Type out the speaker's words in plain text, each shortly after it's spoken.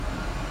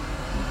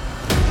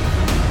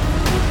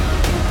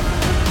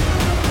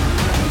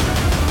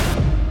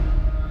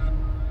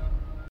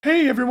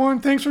Hey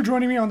everyone, thanks for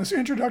joining me on this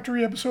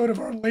introductory episode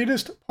of our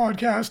latest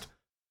podcast,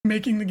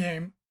 Making the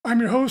Game. I'm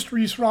your host,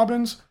 Reece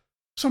Robbins,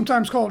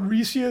 sometimes called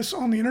Reece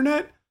on the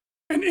internet,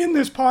 and in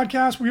this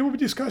podcast, we will be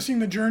discussing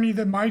the journey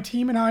that my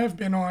team and I have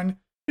been on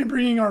in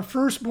bringing our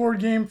first board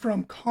game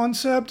from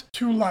concept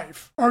to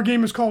life. Our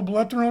game is called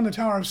Bloodthrone: The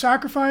Tower of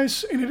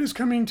Sacrifice, and it is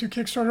coming to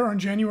Kickstarter on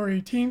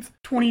January 18th,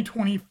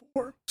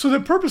 2024. So the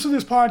purpose of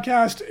this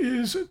podcast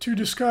is to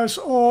discuss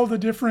all the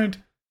different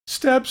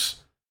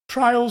steps,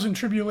 trials, and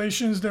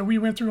tribulations that we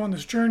went through on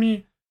this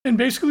journey, and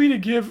basically to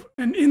give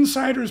an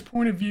insider's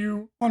point of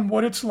view on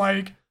what it's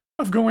like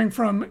of going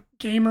from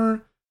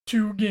gamer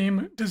to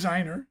game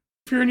designer.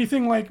 If you're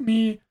anything like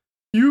me,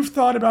 you've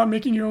thought about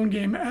making your own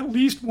game at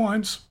least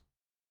once.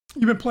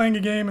 You've been playing a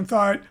game and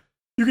thought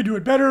you could do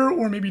it better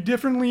or maybe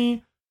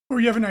differently, or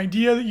you have an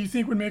idea that you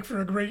think would make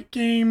for a great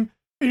game,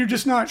 and you're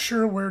just not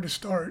sure where to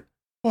start.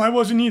 Well, I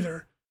wasn't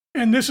either.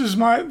 And this is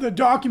the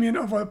document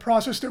of a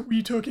process that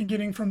we took in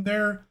getting from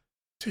there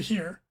to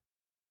here.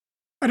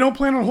 I don't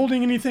plan on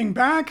holding anything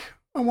back.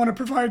 I want to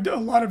provide a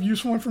lot of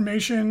useful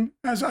information,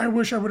 as I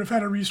wish I would have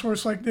had a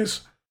resource like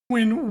this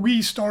when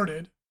we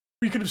started.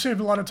 We could have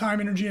saved a lot of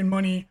time, energy, and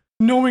money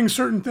knowing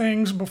certain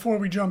things before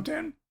we jumped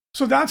in.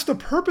 So that's the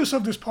purpose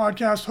of this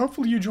podcast.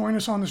 Hopefully you join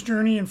us on this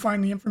journey and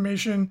find the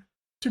information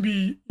to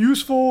be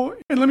useful.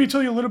 And let me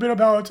tell you a little bit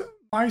about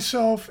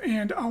myself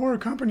and our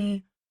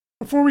company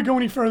before we go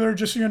any further,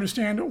 just so you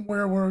understand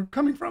where we're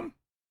coming from.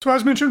 So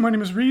as mentioned, my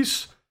name is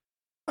Reece.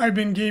 I've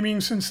been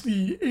gaming since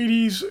the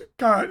 80s.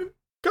 Got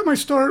my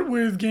start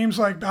with games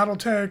like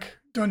BattleTech,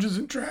 Dungeons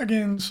and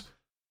Dragons,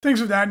 things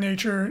of that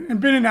nature,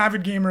 and been an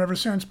avid gamer ever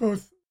since,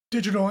 both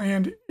digital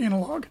and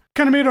analog.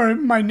 Kind of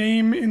made my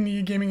name in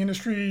the gaming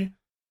industry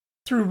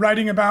through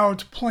writing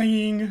about,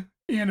 playing,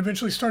 and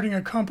eventually starting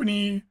a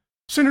company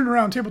centered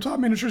around tabletop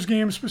miniatures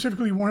games,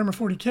 specifically Warhammer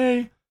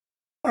 40K.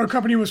 Our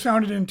company was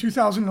founded in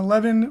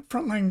 2011,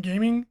 Frontline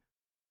Gaming,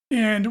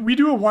 and we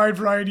do a wide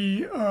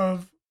variety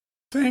of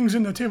things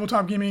in the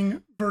tabletop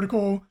gaming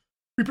vertical.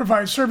 We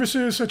provide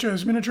services such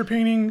as miniature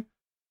painting.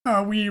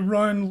 We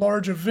run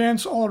large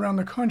events all around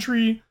the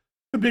country.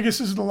 The biggest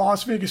is the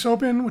Las Vegas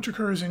Open, which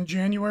occurs in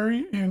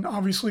January in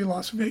obviously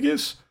Las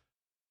Vegas.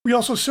 We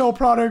also sell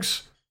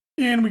products,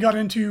 and we got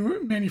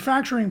into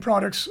manufacturing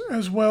products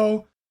as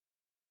well.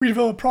 We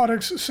develop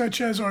products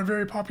such as our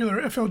very popular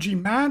FLG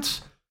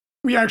mats.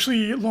 We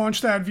actually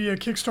launched that via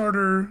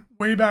Kickstarter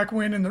way back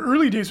when in the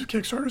early days of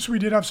Kickstarter, so we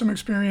did have some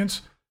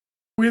experience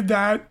with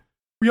that.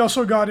 We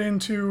also got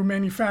into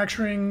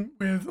manufacturing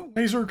with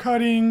laser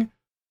cutting,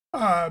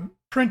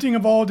 printing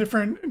of all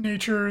different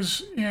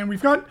natures, and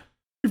we've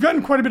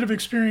gotten quite a bit of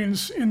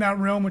experience in that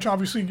realm, which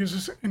obviously gives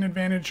us an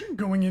advantage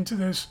going into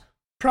this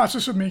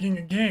process of making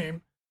a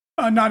game.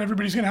 Not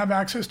everybody's going to have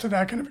access to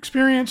that kind of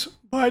experience,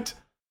 but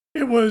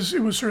it was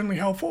certainly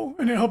helpful,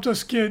 and it helped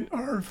us get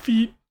our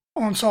feet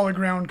on solid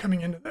ground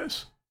coming into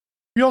this.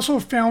 We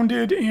also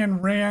founded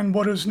and ran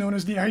what is known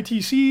as the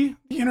ITC,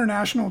 the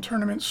International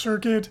Tournament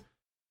Circuit,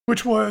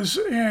 which was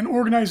an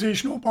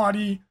organizational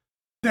body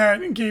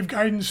that gave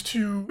guidance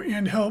to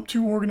and helped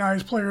to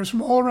organize players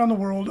from all around the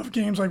world of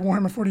games like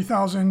Warhammer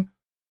 40,000,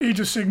 Age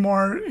of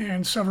Sigmar,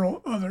 and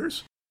several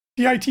others.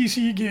 The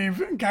ITC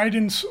gave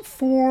guidance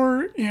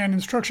for and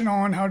instruction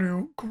on how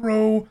to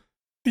grow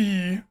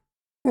the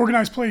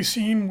organized play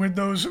scene with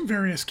those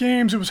various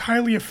games. It was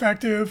highly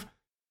effective.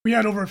 We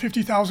had over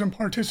 50,000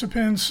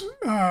 participants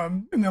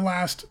in the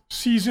last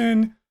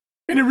season,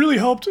 and it really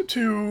helped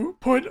to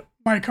put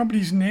my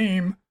company's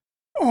name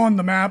on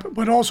the map,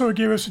 but also it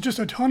gave us just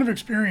a ton of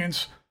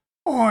experience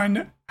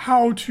on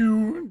how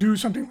to do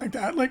something like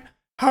that. Like,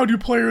 how do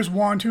players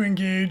want to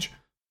engage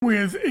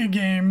with a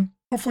game,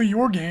 hopefully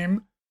your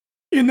game,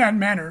 in that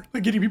manner?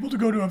 Like getting people to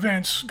go to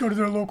events, go to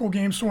their local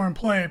game store and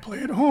play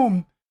at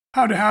home,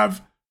 how to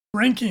have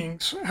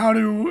rankings, how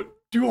to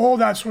do all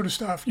that sort of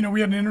stuff. You know,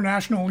 we had an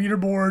international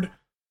leaderboard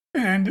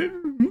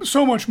and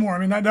so much more. I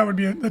mean, that would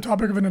be the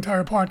topic of an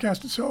entire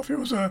podcast itself. It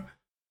was a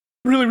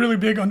really, really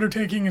big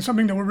undertaking and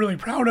something that we're really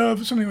proud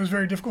of, something that was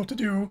very difficult to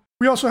do.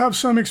 We also have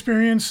some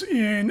experience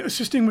in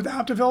assisting with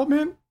app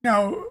development.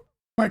 Now,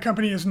 my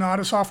company is not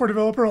a software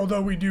developer,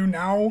 although we do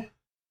now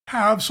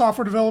have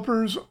software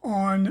developers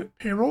on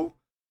payroll.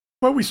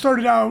 But we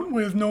started out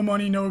with no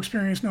money, no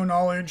experience, no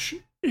knowledge,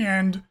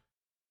 and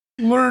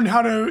learned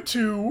how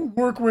to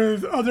work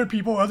with other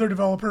people, other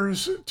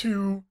developers,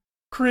 to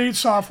create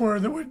software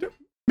that would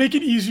make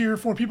it easier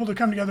for people to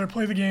come together,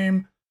 play the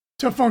game,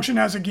 to function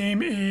as a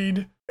game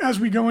aid. As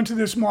we go into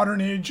this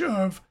modern age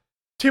of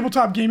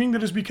tabletop gaming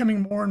that is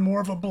becoming more and more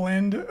of a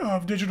blend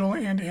of digital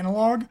and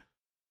analog,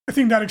 I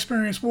think that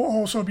experience will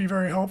also be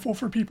very helpful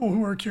for people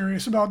who are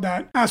curious about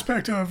that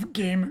aspect of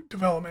game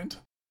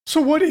development.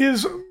 So what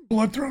is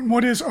Bloodthrone?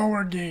 What is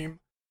our game?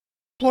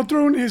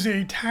 Bloodthrone is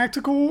a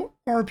tactical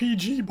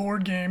RPG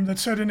board game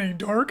that's set in a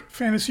dark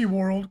fantasy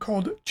world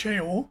called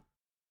Chaol.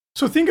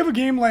 So think of a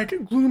game like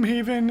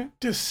Gloomhaven,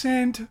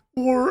 Descent,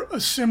 or a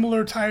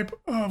similar type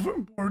of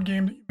board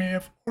game that you may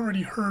have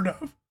already heard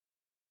of.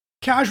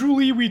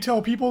 Casually, we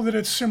tell people that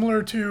it's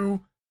similar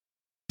to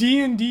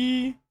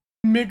D&D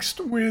mixed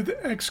with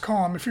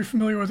XCOM, if you're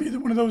familiar with either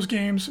one of those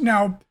games.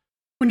 Now,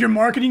 when you're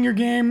marketing your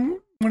game,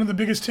 one of the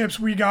biggest tips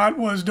we got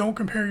was don't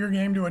compare your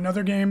game to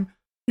another game.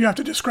 You have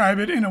to describe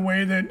it in a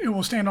way that it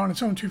will stand on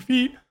its own 2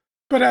 feet.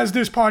 But as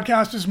this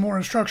podcast is more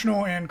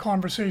instructional and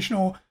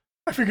conversational,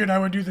 I figured I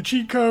would do the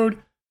cheat code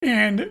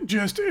and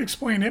just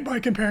explain it by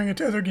comparing it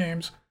to other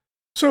games.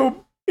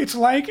 So it's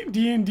like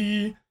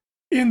D&D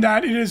in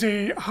that it is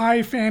a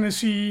high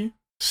fantasy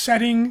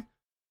setting.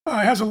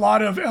 It has a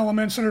lot of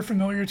elements that are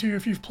familiar to you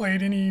if you've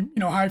played any,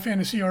 high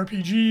fantasy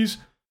RPGs.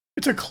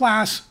 It's a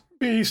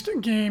class-based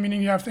game,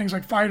 meaning you have things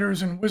like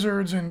fighters and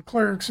wizards and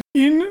clerics.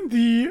 In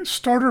the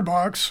starter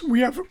box, we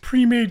have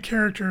pre-made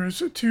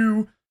characters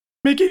to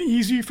make it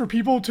easy for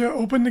people to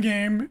open the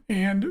game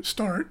and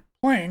start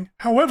playing.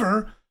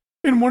 However,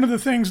 and one of the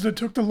things that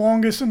took the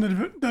longest in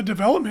the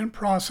development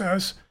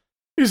process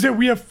is that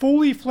we have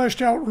fully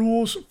fleshed out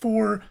rules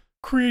for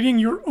creating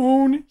your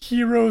own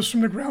heroes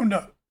from the ground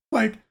up.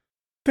 Like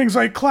things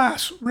like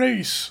class,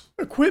 race,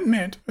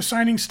 equipment,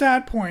 assigning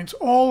stat points,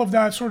 all of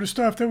that sort of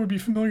stuff that would be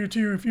familiar to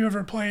you if you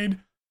ever played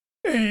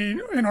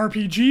an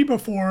RPG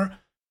before.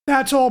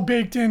 That's all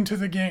baked into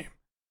the game.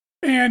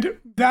 And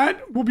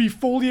that will be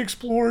fully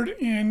explored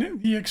in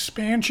the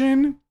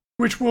expansion,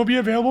 which will be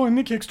available in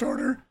the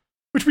Kickstarter,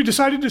 which we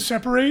decided to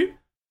separate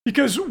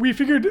because we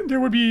figured there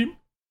would be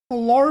a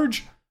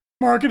large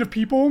market of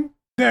people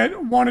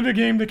that wanted a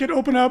game that could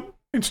open up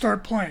and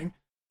start playing.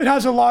 It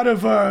has a lot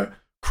of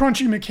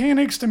crunchy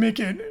mechanics to make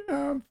it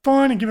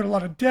fun and give it a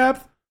lot of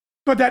depth,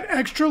 but that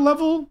extra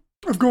level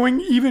of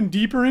going even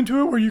deeper into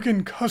it where you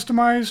can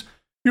customize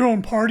your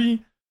own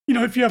party,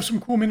 if you have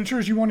some cool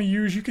miniatures you want to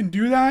use, you can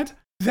do that.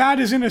 That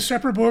is in a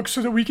separate book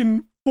so that we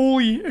can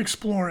fully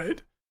explore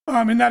it.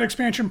 And that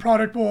expansion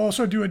product will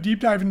also do a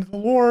deep dive into the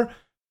lore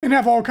and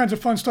have all kinds of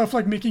fun stuff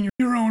like making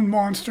your own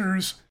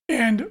monsters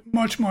and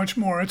much, much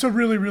more. It's a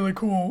really, really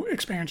cool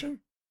expansion.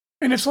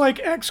 And it's like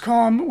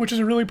XCOM, which is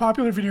a really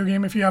popular video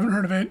game if you haven't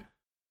heard of it,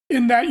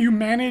 in that you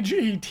manage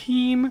a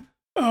team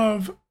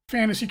of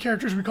fantasy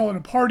characters. We call it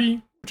a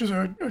party, which is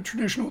a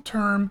traditional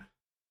term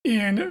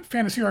in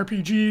fantasy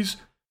RPGs.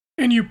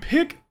 And you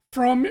pick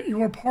from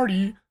your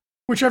party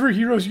whichever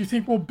heroes you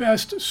think will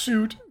best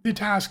suit the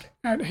task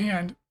at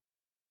hand.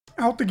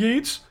 Out the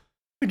gates,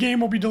 the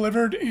game will be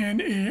delivered in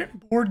a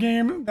board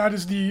game. That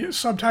is the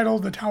subtitle,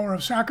 The Tower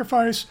of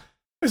Sacrifice,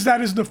 as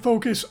that is the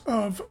focus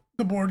of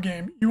the board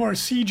game. You are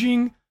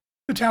sieging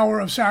the Tower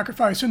of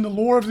Sacrifice. In the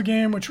lore of the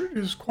game, which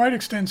is quite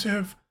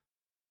extensive,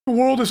 the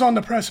world is on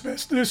the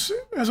precipice. This,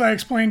 as I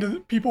explained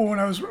to people when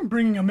I was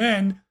bringing them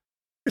in,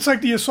 it's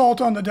like the assault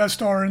on the Death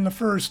Star in the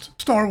first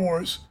Star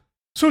Wars.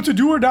 So it's a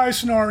do or die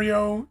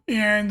scenario,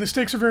 and the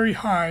stakes are very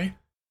high.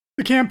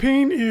 The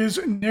campaign is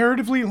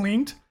narratively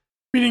linked,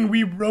 meaning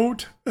we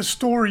wrote a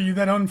story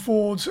that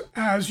unfolds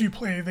as you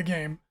play the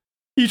game.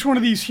 Each one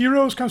of these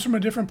heroes comes from a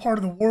different part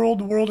of the world.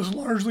 The world has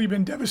largely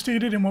been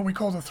devastated in what we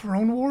call the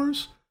Throne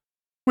Wars,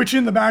 which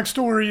in the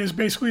backstory is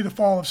basically the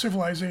fall of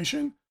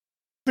civilization.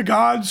 The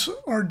gods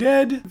are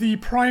dead. The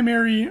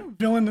primary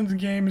villain in the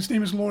game, his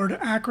name is Lord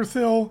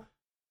Akrathil,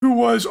 who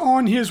was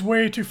on his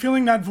way to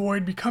filling that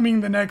void,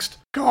 becoming the next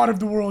god of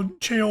the world.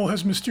 Chaol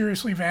has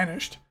mysteriously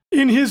vanished.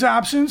 In his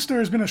absence, there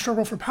has been a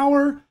struggle for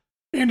power,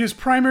 and his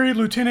primary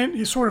lieutenant,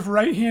 his sort of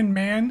right-hand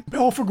man,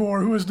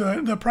 Belphegor, who is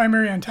the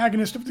primary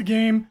antagonist of the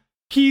game,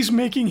 he's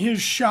making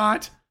his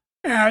shot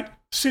at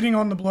sitting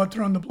on the Blood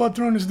Throne. The Blood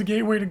Throne is the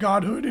gateway to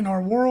godhood in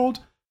our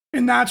world,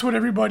 and that's what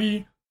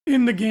everybody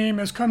in the game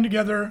has come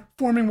together,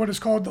 forming what is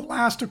called the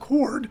Last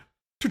Accord,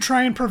 to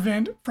try and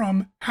prevent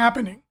from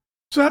happening.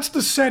 So that's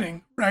the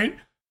setting, right?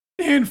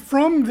 And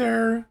from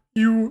there,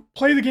 you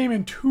play the game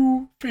in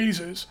 2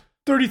 phases.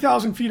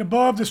 30,000 feet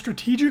above, the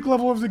strategic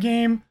level of the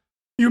game,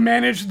 you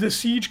manage the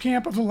siege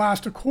camp of the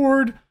Last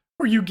Accord,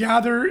 where you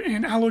gather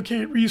and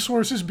allocate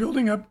resources,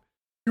 building up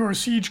your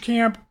siege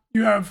camp.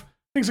 You have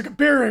things like a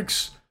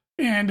barracks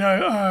and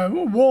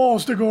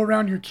walls to go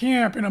around your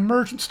camp and a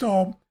merchant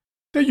stall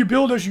that you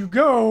build as you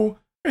go,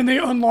 and they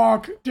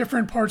unlock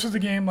different parts of the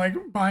game,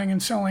 like buying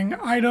and selling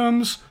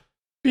items,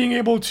 being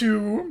able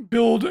to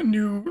build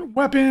new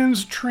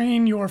weapons,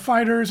 train your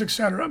fighters,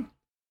 etc.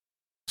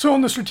 So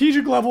on the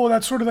strategic level,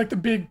 that's sort of like the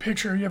big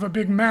picture. You have a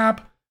big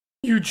map.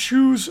 You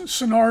choose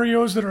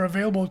scenarios that are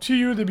available to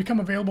you. They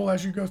become available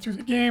as you go through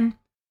the game.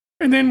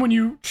 And then when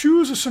you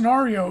choose a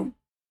scenario,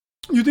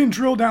 you then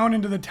drill down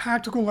into the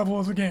tactical level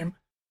of the game.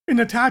 In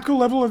the tactical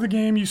level of the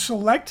game, you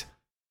select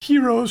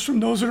heroes from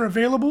those that are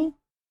available.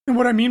 And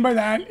what I mean by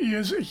that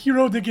is a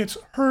hero that gets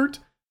hurt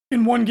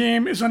in one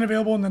game is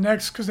unavailable in the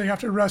next because they have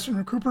to rest and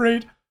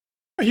recuperate.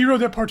 A hero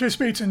that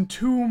participates in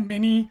too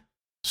many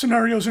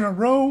scenarios in a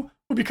row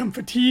will become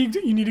fatigued.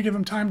 You need to give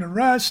them time to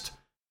rest.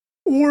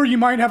 Or you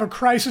might have a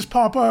crisis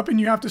pop up and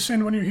you have to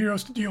send one of your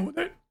heroes to deal with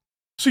it.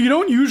 So you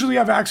don't usually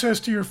have access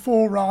to your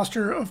full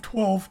roster of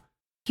 12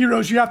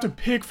 heroes. You have to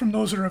pick from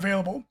those that are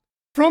available.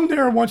 From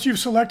there, once you've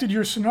selected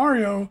your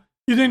scenario,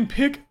 you then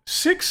pick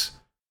 6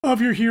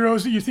 of your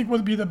heroes that you think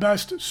will be the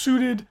best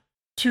suited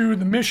to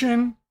the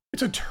mission.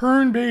 It's a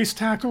turn-based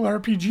tactical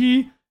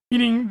RPG,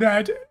 meaning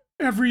that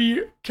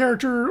every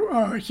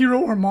character, hero,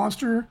 or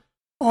monster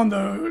on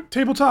the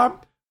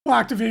tabletop will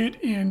activate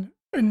in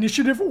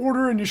initiative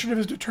order. Initiative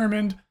is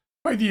determined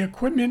by the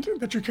equipment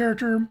that your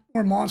character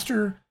or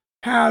monster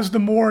has. The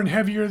more and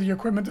heavier the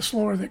equipment, the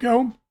slower they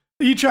go.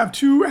 They each have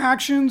 2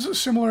 actions,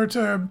 similar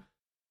to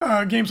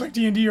games like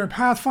D&D or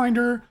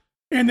Pathfinder.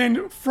 And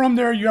then from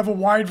there, you have a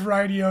wide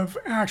variety of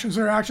actions.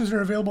 There are actions that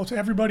are available to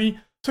everybody,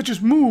 such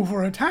as move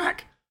or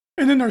attack.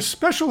 And then there's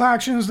special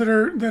actions that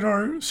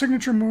are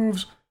signature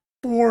moves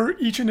for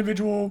each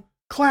individual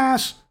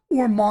class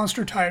or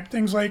monster type.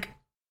 Things like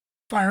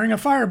firing a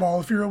fireball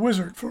if you're a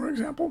wizard, for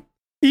example.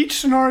 Each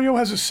scenario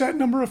has a set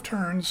number of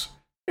turns,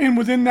 and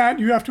within that,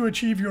 you have to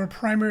achieve your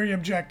primary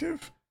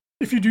objective.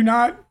 If you do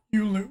not,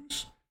 you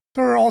lose.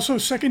 There are also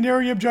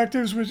secondary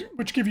objectives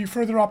which give you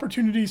further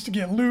opportunities to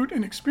get loot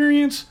and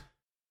experience.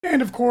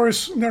 And of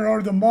course, there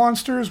are the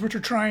monsters, which are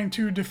trying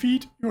to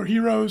defeat your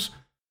heroes.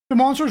 The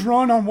monsters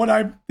run on what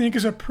I think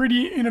is a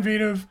pretty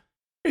innovative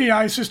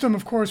AI system.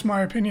 Of course,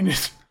 my opinion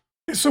is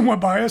somewhat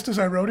biased as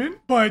I wrote it,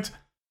 but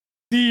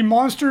the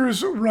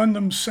monsters run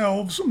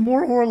themselves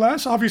more or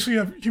less. Obviously,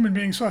 a human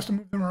being still has to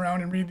move them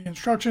around and read the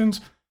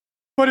instructions,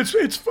 but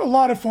it's a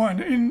lot of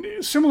fun.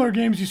 In similar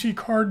games, you see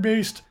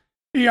card-based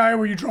AI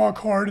where you draw a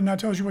card and that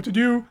tells you what to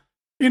do.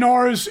 In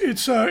ours,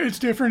 it's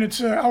different. It's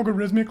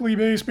algorithmically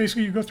based.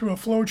 Basically, you go through a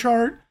flow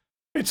chart.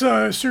 It's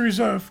a series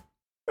of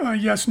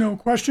yes/no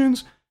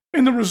questions,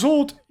 and the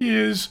result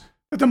is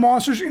that the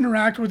monsters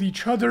interact with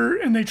each other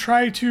and they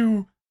try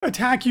to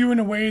attack you in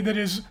a way that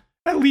is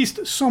at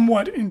least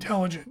somewhat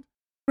intelligent.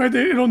 Right?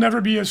 It'll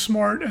never be as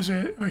smart as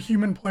a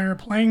human player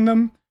playing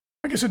them.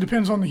 I guess it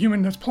depends on the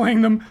human that's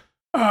playing them.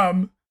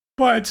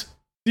 But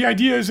the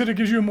idea is that it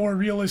gives you a more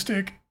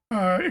realistic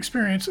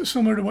experience,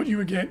 similar to what you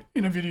would get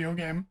in a video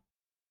game.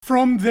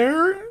 From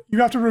there, you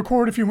have to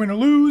record if you win or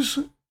lose,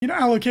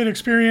 allocate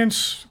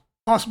experience,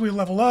 possibly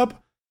level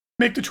up,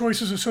 make the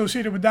choices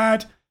associated with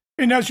that.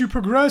 And as you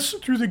progress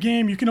through the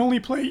game, you can only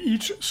play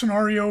each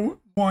scenario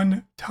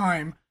 1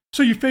 time.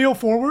 So you fail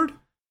forward.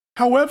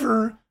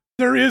 However,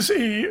 there is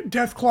a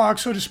death clock,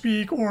 so to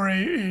speak, or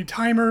a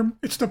timer.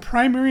 It's the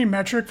primary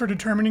metric for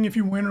determining if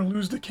you win or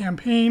lose the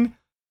campaign.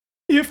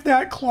 If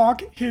that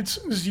clock hits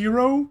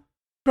 0,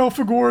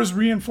 Belphegor's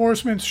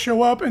reinforcements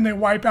show up and they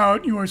wipe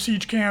out your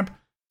siege camp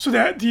so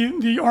that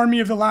the army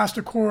of the last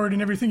accord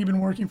and everything you've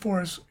been working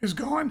for is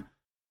gone.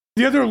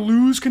 The other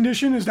lose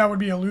condition, that would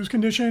be a lose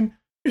condition,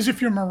 is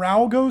if your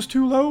morale goes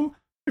too low.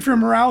 If your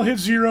morale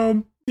hits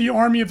 0, the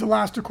army of the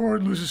last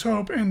accord loses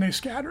hope and they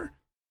scatter.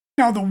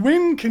 Now, the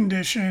win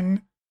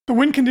condition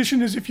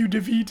is if you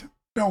defeat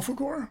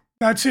Belphegor.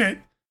 That's it.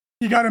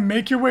 You got to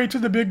make your way to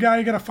the big guy.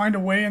 You got to find a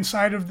way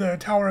inside of the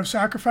Tower of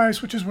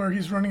Sacrifice, which is where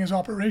he's running his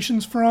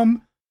operations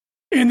from.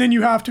 And then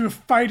you have to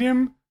fight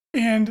him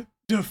and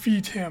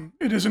defeat him.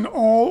 It is an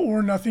all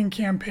or nothing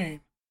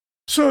campaign.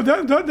 So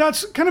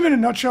that's kind of in a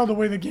nutshell the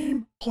way the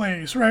game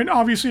plays, right?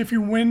 Obviously, if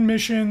you win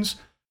missions,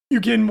 you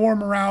gain more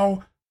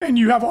morale and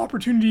you have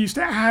opportunities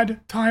to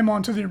add time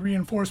onto the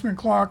reinforcement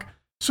clock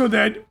so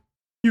that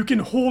you can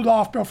hold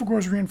off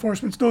Belphegor's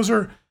reinforcements. Those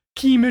are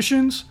key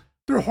missions.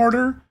 They're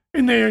harder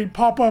and they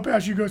pop up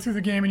as you go through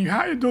the game.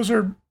 And those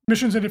are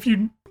missions that if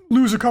you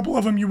lose a couple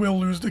of them, you will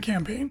lose the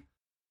campaign.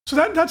 So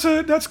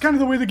that's kind of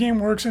the way the game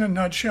works in a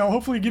nutshell.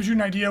 Hopefully it gives you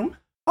an idea.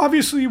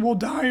 Obviously, we'll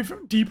dive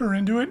deeper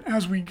into it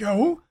as we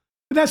go.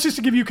 But that's just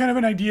to give you kind of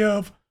an idea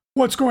of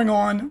what's going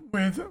on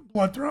with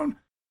Bloodthrone.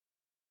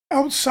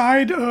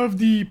 Outside of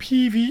the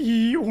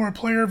PvE or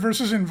player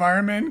versus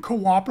environment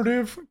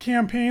cooperative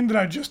campaign that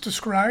I just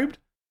described,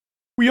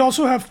 we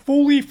also have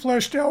fully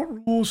fleshed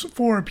out rules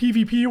for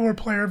PvP or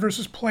player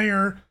versus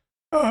player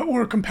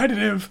or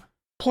competitive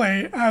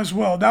play as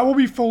well. That will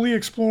be fully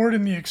explored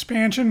in the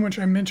expansion, which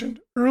I mentioned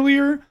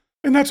earlier.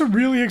 And that's a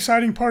really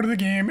exciting part of the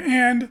game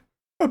and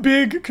a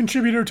big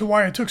contributor to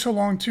why it took so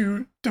long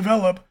to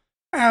develop,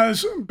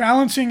 as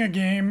balancing a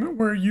game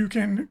where you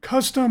can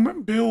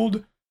custom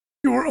build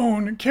your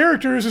own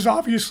characters is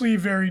obviously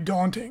very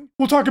daunting.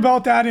 We'll talk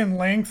about that in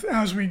length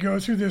as we go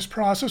through this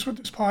process with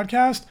this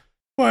podcast,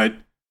 but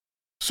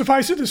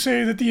suffice it to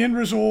say that the end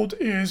result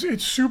is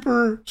it's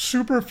super,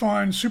 super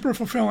fun, super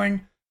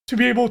fulfilling to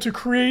be able to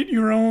create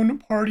your own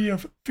party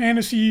of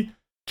fantasy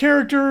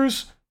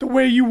characters the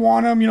way you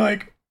want them.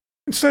 Like,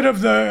 instead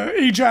of the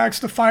Ajax,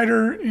 the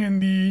fighter in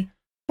the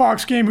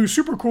box game who's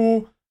super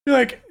cool, you're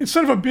like,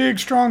 instead of a big,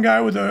 strong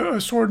guy with a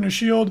sword and a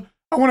shield,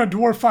 I want a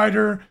dwarf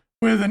fighter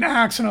with an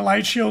axe and a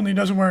light shield and he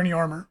doesn't wear any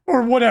armor,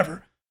 or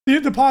whatever.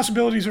 The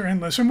possibilities are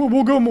endless, and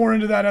we'll go more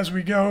into that as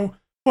we go.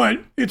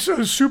 But it's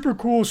a super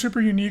cool, super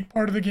unique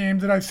part of the game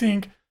that I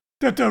think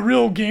that the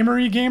real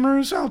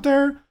gamers out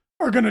there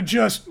are going to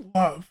just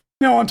love.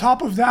 Now, on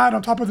top of that,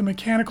 on top of the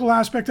mechanical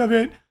aspect of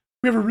it,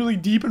 we have a really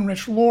deep and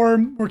rich lore,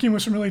 working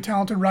with some really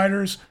talented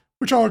writers,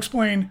 which I'll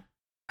explain.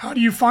 How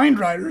do you find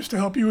writers to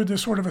help you with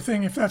this sort of a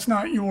thing if that's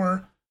not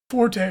your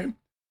forte?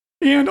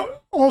 And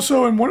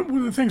also, and one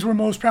of the things we're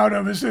most proud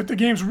of is that the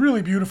game's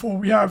really beautiful.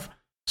 We have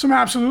some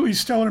absolutely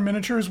stellar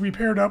miniatures we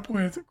paired up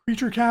with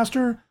Creature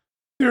Caster.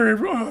 They're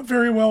a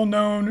very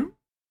well-known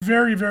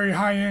very, very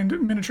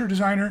high-end miniature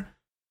designer.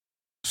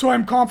 So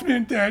I'm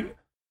confident that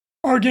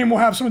our game will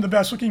have some of the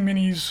best looking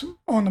minis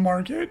on the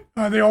market.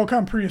 They all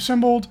come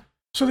pre-assembled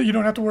so that you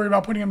don't have to worry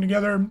about putting them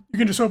together. You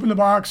can just open the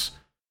box,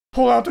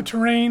 pull out the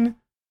terrain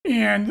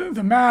and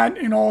the mat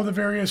and all the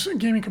various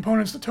gaming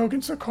components, the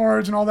tokens, the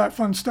cards, and all that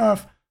fun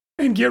stuff,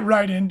 and get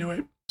right into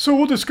it. So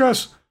we'll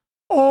discuss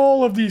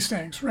all of these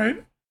things,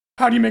 right?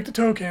 How do you make the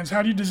tokens?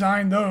 How do you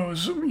design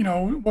those? You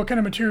know, what kind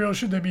of material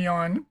should they be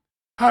on?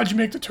 How did you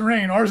make the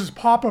terrain? Ours is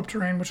pop-up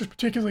terrain, which is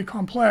particularly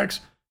complex.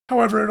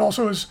 However, it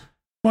also is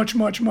much,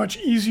 much, much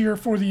easier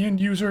for the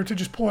end user to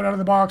just pull it out of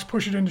the box,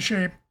 push it into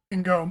shape,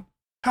 and go.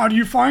 How do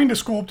you find a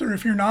sculptor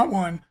if you're not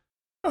one?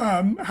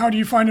 How do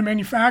you find a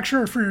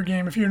manufacturer for your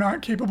game if you're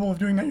not capable of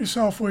doing that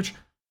yourself, which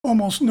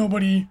almost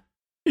nobody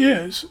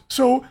is?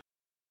 So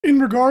in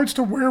regards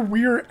to where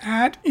we're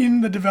at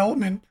in the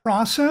development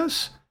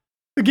process,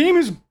 the game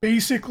is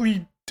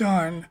basically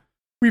done.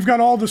 We've got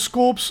all the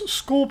sculpts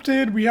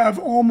sculpted. We have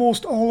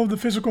almost all of the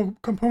physical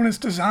components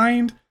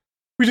designed.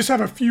 We just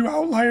have a few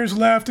outliers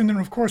left. And then,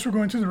 of course, we're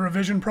going through the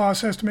revision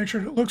process to make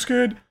sure it looks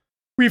good.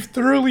 We've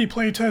thoroughly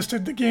play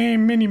tested the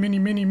game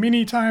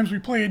many times. We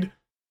played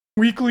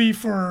weekly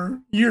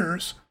for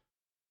years.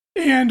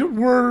 And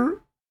we're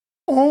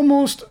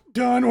almost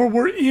done, or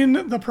we're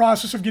in the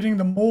process of getting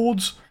the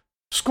molds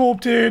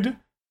sculpted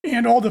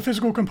and all the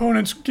physical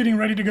components getting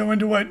ready to go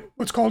into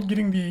what's called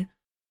getting the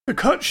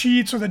cut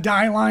sheets or the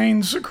die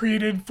lines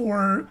created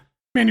for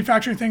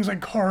manufacturing things like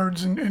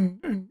cards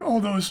and all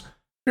those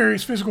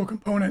various physical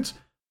components.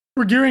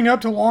 We're gearing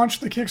up to launch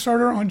the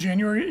Kickstarter on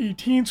January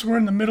 18th. So we're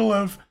in the middle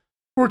of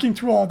working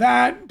through all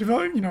that. We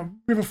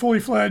have a fully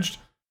fledged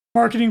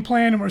marketing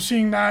plan, and we're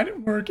seeing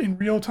that work in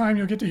real time.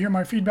 You'll get to hear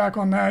my feedback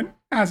on that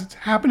as it's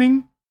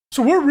happening.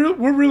 So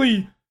we're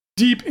really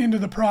deep into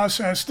the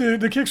process. The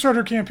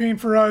Kickstarter campaign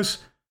for us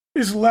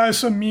is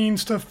less a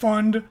means to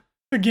fund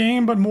the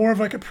game, but more of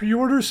like a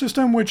pre-order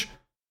system, which,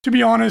 to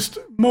be honest,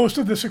 most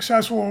of the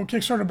successful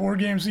Kickstarter board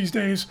games these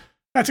days,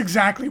 that's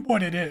exactly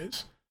what it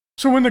is.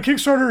 So when the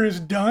Kickstarter is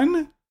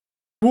done,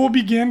 we'll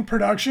begin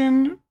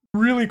production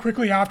really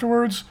quickly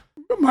afterwards.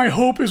 My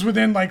hope is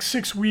within like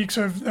 6 weeks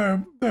of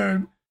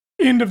the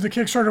end of the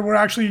Kickstarter, we're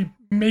actually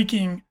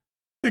making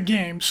the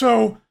game.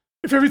 So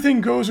if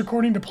everything goes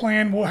according to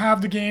plan, we'll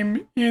have the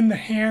game in the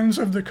hands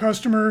of the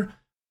customer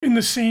in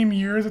the same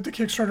year that the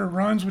Kickstarter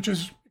runs, which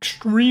is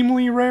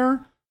extremely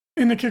rare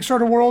in the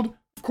Kickstarter world.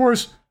 Of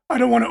course, I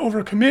don't want to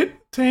overcommit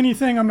to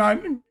anything. I'm not,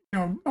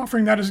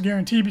 offering that as a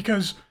guarantee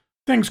because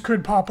things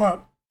could pop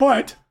up.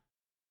 But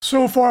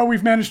so far,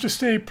 we've managed to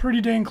stay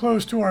pretty dang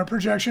close to our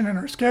projection and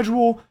our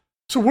schedule.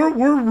 So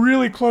we're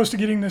really close to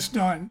getting this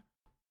done.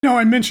 Now,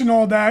 I mentioned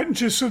all that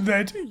just so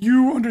that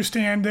you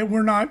understand that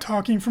we're not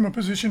talking from a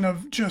position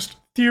of just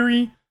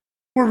theory.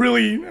 We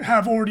really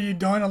have already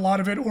done a lot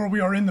of it, or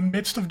we are in the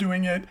midst of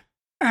doing it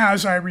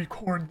as I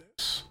record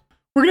this.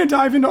 We're going to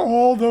dive into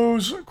all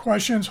those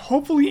questions,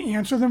 hopefully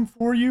answer them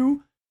for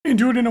you, and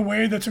do it in a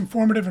way that's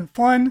informative and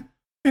fun,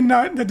 and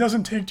that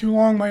doesn't take too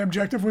long. My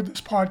objective with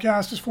this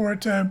podcast is for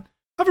it to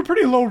have a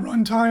pretty low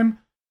runtime.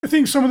 I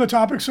think some of the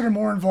topics that are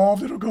more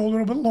involved, it'll go a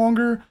little bit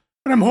longer,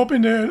 but I'm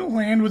hoping to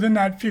land within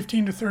that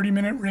 15 to 30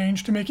 minute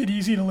range to make it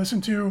easy to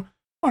listen to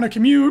on a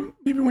commute,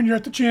 maybe when you're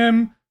at the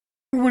gym,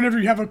 or whenever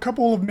you have a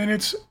couple of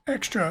minutes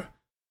extra.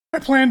 I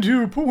plan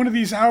to put one of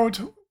these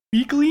out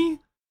weekly,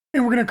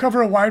 and we're going to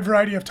cover a wide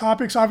variety of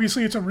topics.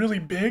 Obviously, it's a really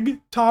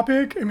big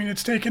topic. I mean,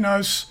 it's taken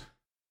us,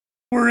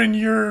 we're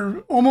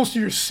in almost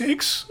year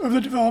 6 of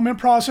the development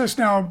process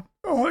now,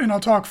 and I'll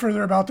talk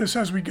further about this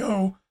as we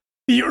go.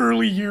 The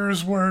early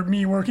years were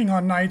me working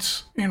on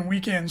nights and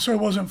weekends, so it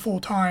wasn't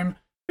full-time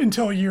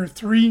until year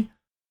 3.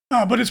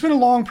 But it's been a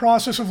long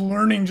process of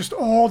learning just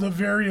all the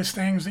various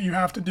things that you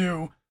have to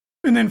do,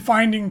 and then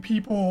finding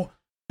people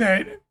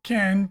that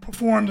can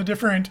perform the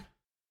different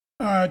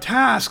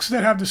tasks,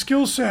 that have the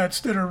skill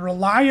sets, that are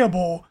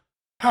reliable.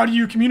 How do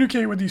you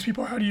communicate with these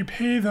people? How do you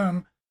pay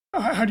them?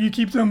 How do you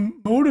keep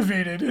them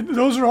motivated?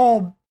 Those are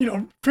all,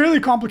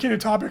 fairly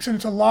complicated topics, and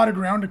it's a lot of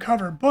ground to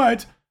cover,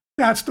 but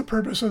that's the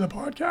purpose of the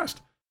podcast.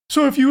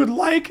 So if you would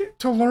like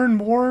to learn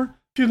more,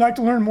 if you'd like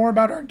to learn more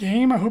about our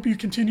game, I hope you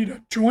continue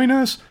to join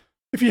us.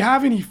 If you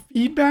have any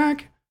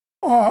feedback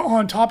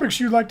on topics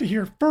you'd like to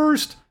hear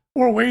first,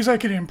 or ways I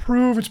could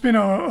improve, it's been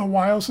a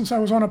while since I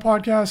was on a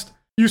podcast.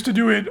 Used to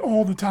do it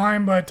all the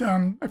time, but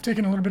I've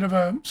taken a little bit of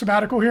a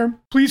sabbatical here.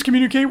 Please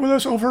communicate with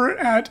us over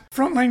at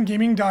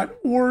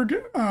frontlinegaming.org.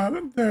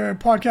 The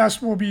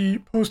podcast will be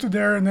posted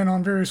there and then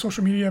on various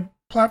social media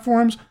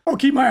platforms. I'll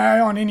keep my eye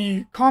on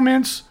any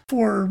comments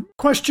for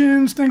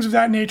questions, things of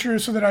that nature,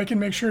 so that I can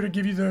make sure to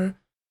give you the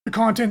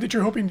content that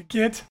you're hoping to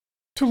get.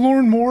 To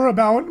learn more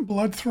about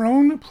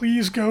Bloodthrone,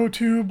 please go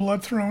to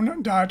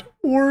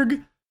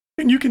bloodthrone.org,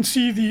 and you can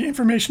see the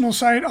informational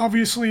site.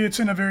 Obviously, it's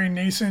in a very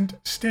nascent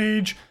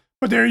stage,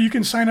 but there you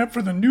can sign up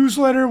for the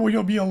newsletter where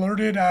you'll be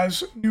alerted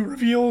as new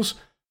reveals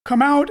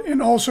come out. And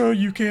also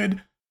you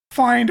could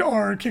find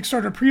our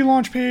Kickstarter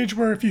pre-launch page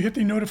where if you hit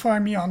the notify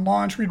me on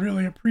launch, we'd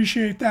really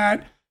appreciate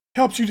that.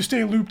 Helps you to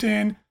stay looped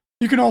in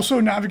You can also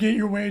navigate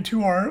your way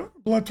to our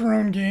Blood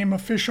Throne Game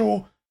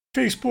official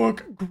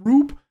Facebook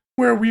group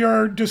where we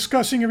are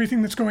discussing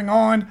everything that's going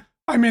on.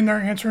 I'm in there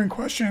answering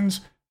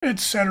questions,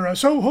 etc.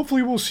 So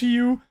hopefully we'll see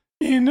you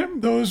in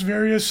those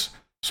various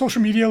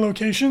social media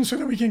locations so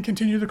that we can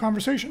continue the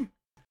conversation.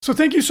 So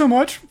thank you so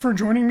much for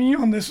joining me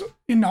on this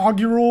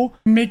inaugural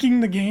Making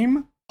the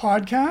Game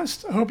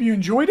podcast. I hope you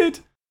enjoyed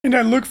it, and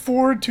I look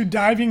forward to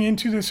diving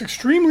into this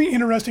extremely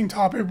interesting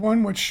topic,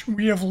 one which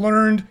we have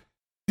learned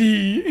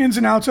the ins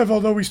and outs of,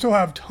 although we still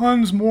have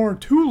tons more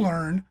to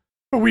learn,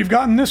 but we've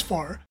gotten this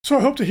far. So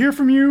I hope to hear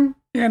from you,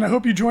 and I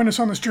hope you join us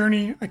on this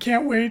journey. I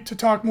can't wait to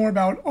talk more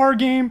about our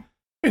game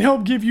and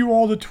help give you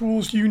all the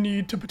tools you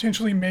need to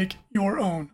potentially make your own.